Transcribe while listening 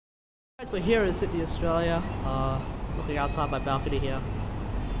Guys, we're here in Sydney, Australia, looking outside my balcony here.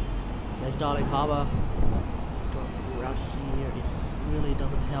 There's Darling Harbour. Going around here, it really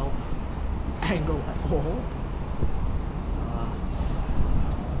doesn't help angle at all. I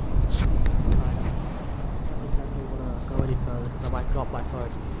don't exactly want to go any further because I might drop my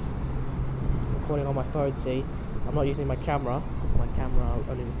phone. I'm recording on my phone, see? I'm not using my camera because my camera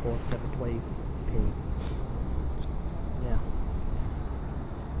only records 720p. Yeah.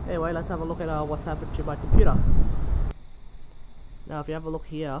 Anyway, let's have a look at what's happened to my computer. Now, if you have a look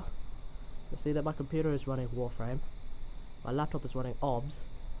here, you'll see that my computer is running Warframe. My laptop is running OBS.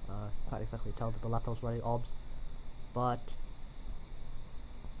 Quite exactly tell that the laptop's running OBS, but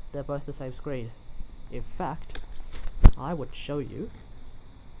they're both the same screen. In fact, I would show you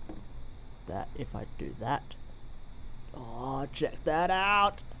that if I do that. Oh, check that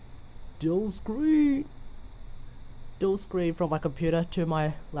out! Dual screen! Dual screen from my computer to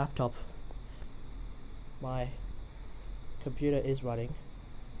my laptop. My computer is running.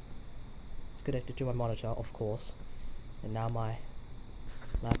 It's connected to my monitor, of course. And now my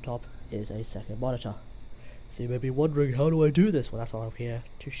laptop is a second monitor. So you may be wondering, how do I do this? Well, that's what I'm here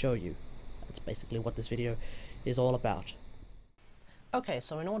to show you. That's basically what this video is all about. Okay,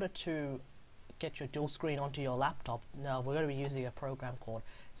 so in order to get your dual screen onto your laptop, now we're going to be using a program called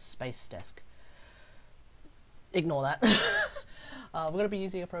Space Desk. Ignore that. We're going to be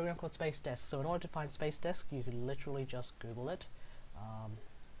using a program called Space Desk. So in order to find Space Desk, you can literally just Google it.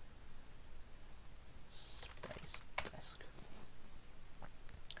 Space Desk.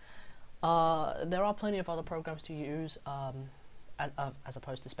 There are plenty of other programs to use as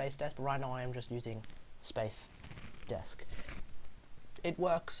opposed to Space Desk, but right now I am just using Space Desk. It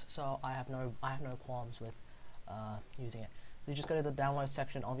works, so I have no qualms with using it. So you just go to the download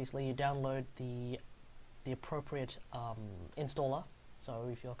section. Obviously, you download the appropriate installer. So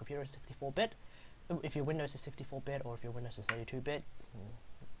if your computer is 64-bit, if your Windows is 64-bit, or if your Windows is 32-bit,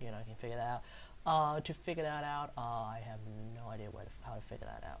 you know, you can figure that out. To figure that out, I have no idea how to figure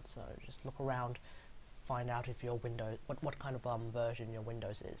that out. So just look around, find out if your Windows, what kind of version your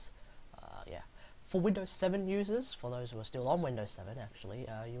Windows is. Yeah. For Windows 7 users, for those who are still on Windows 7 actually,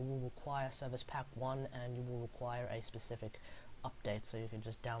 you will require Service Pack 1 and you will require a specific update, so you can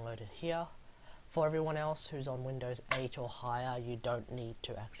just download it here. For everyone else who's on Windows 8 or higher, you don't need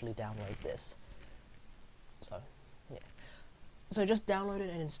to actually download this. So, yeah. So just download it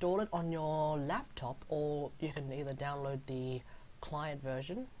and install it on your laptop, or you can either download the client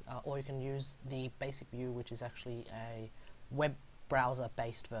version, or you can use the basic view, which is actually a web browser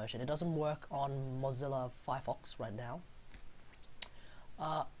based version. It doesn't work on Mozilla Firefox right now.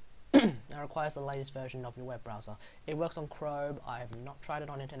 It requires the latest version of your web browser. It works on Chrome. I have not tried it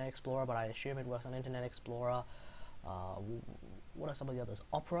on Internet Explorer, but I assume it works on Internet Explorer. What are some of the others?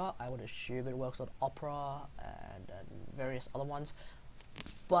 Opera. I would assume it works on Opera and various other ones.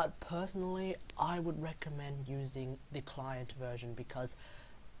 But personally, I would recommend using the client version because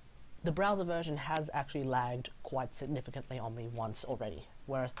the browser version has actually lagged quite significantly on me once already,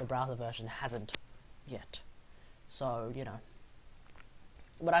 whereas the browser version hasn't yet. So, you know.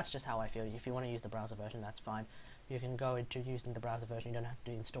 But that's just how I feel. If you want to use the browser version, that's fine. You can go into using the browser version. You don't have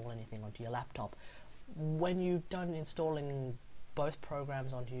to install anything onto your laptop. When you've done installing both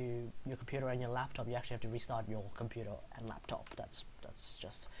programs onto your computer and your laptop, you actually have to restart your computer and laptop. That's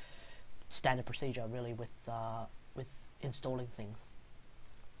just standard procedure, really, with installing things.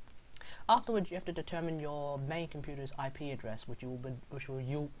 Afterwards, you have to determine your main computer's IP address, which you'll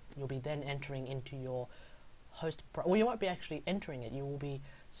be then entering into your host. Well, you won't be actually entering it. You will be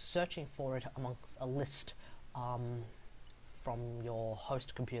searching for it amongst a list from your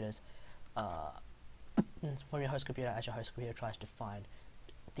host computers. From your host computer, as your host computer tries to find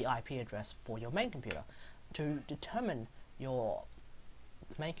the IP address for your main computer. To determine your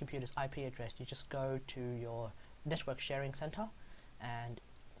main computer's IP address, you just go to your network sharing center and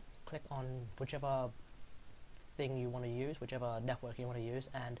click on whichever thing you want to use, whichever network you want to use,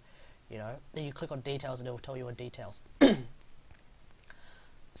 and you know, then you click on details and it will tell you what details.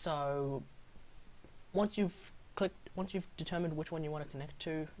 So once you've determined which one you want to connect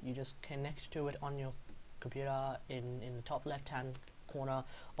to, you just connect to it on your computer in the top left hand corner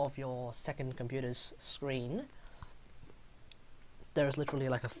of your second computer's screen. There is literally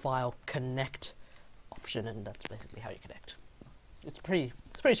like a file connect option, and that's basically how you connect. It's pretty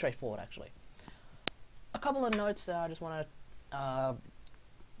straightforward actually. A couple of notes that I just want to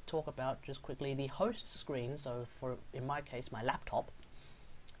talk about just quickly. The host screen, so for in my case my laptop,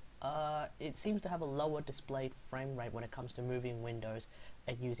 it seems to have a lower displayed frame rate when it comes to moving windows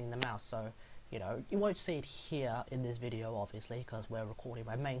and using the mouse. So You know, you won't see it here in this video, obviously, because we're recording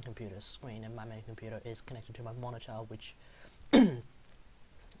my main computer's screen, and my main computer is connected to my monitor, which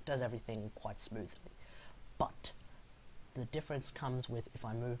does everything quite smoothly. But the difference comes with if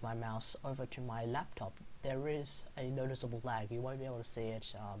I move my mouse over to my laptop, there is a noticeable lag. You won't be able to see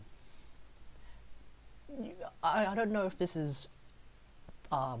it. I don't know if this is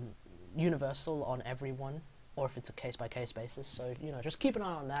universal on everyone, or if it's a case-by-case basis, so, you know, just keep an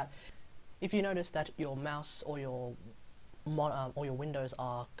eye on that. If you notice that your mouse or your windows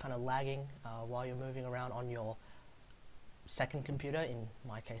are kind of lagging while you're moving around on your second computer, in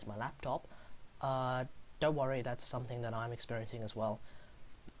my case my laptop, don't worry, that's something that I'm experiencing as well.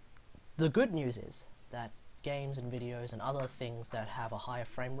 The good news is that games and videos and other things that have a higher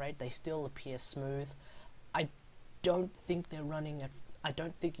frame rate, they still appear smooth. I don't think they're running at, I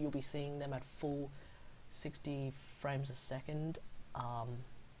don't think you'll be seeing them at full 60 frames a second,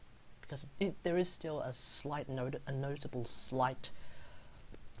 because there is still a noticeable slight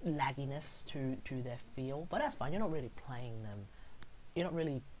lagginess to their feel, but that's fine. You're not really playing them. You're not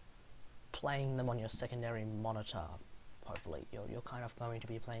really playing them on your secondary monitor. Hopefully, you're kind of going to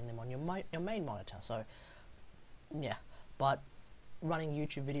be playing them on your main monitor. So, yeah. But running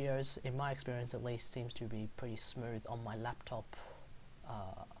YouTube videos, in my experience at least, seems to be pretty smooth on my laptop.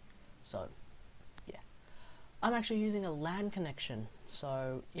 So, yeah. I'm actually using a LAN connection,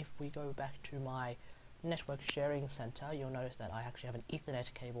 so if we go back to my network sharing center, you'll notice that I actually have an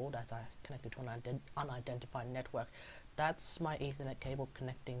Ethernet cable that's connected to an unidentified network. That's my Ethernet cable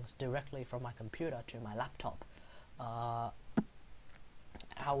connecting directly from my computer to my laptop. Our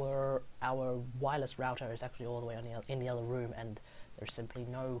wireless router is actually all the way in the other room, and there's simply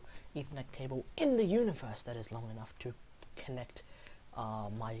no Ethernet cable in the universe that is long enough to connect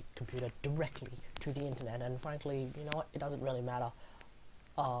my computer directly to the internet. And frankly, you know what, it doesn't really matter.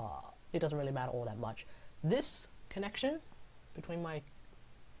 It doesn't really matter all that much. This connection between my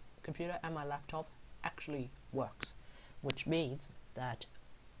computer and my laptop actually works, which means that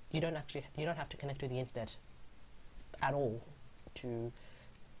you don't have to connect to the internet at all to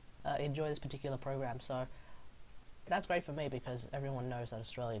enjoy this particular program. So that's great for me, because everyone knows that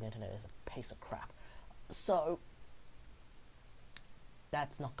Australian internet is a piece of crap. So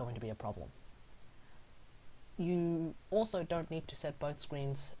that's not going to be a problem. You also don't need to set both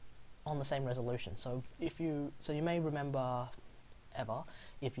screens on the same resolution. So you may remember,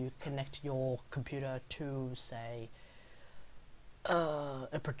 if you connect your computer to, say,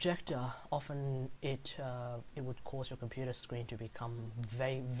 a projector, often it would cause your computer screen to become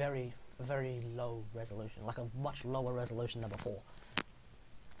very low resolution, like a much lower resolution than before.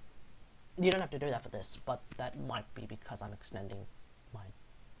 You don't have to do that for this, but that might be because I'm extending my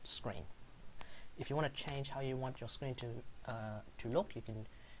screen. If you want to change how you want your screen to look, you can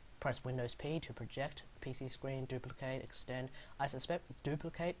press Windows P to project PC screen, duplicate, extend. I suspect with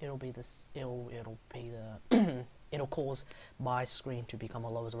duplicate it'll be this. It'll be the it'll cause my screen to become a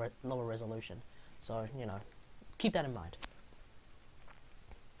lower resolution. So, you know, keep that in mind.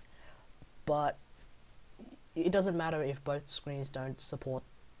 But it doesn't matter if both screens don't support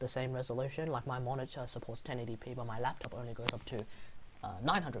the same resolution. Like my monitor supports 1080p, but my laptop only goes up to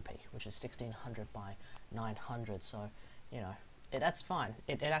 900p, which is 1600 by 900. So, you know, that's fine.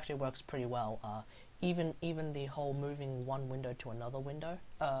 It actually works pretty well. Even the whole moving one window to another window,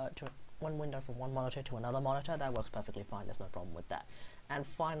 one window from one monitor to another monitor, that works perfectly fine. There's no problem with that. And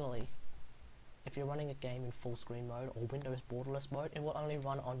finally, if you're running a game in full screen mode or Windows borderless mode, it will only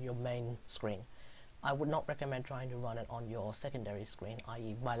run on your main screen. I would not recommend trying to run it on your secondary screen,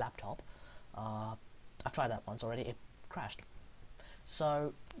 i.e. my laptop. I've tried that once already. It crashed.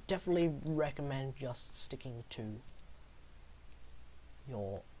 So definitely recommend just sticking to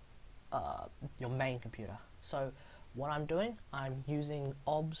your main computer. So what I'm doing, I'm using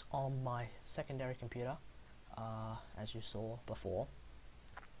OBS on my secondary computer, as you saw before.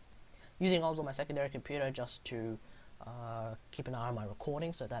 Using OBS on my secondary computer just to keep an eye on my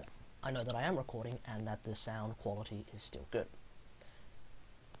recording, so that I know that I am recording and that the sound quality is still good.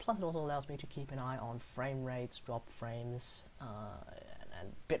 Plus it also allows me to keep an eye on frame rates, drop frames,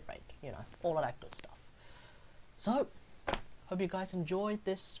 and bitrate, you know, all of that good stuff. So, hope you guys enjoyed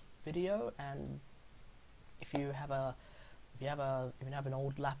this video, and if you have an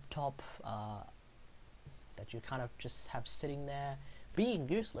old laptop that you kind of just have sitting there being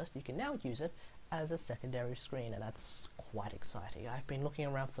useless, you can now use it as a secondary screen, and that's quite exciting. I've been looking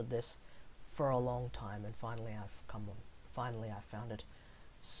around for this for a long time, and finally I've found it.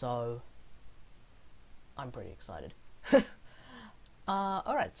 So I'm pretty excited.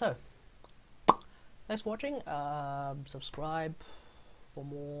 Alright, so thanks for watching. Subscribe for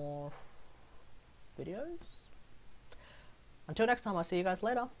more videos. Until next time, I'll see you guys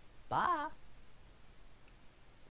later. Bye.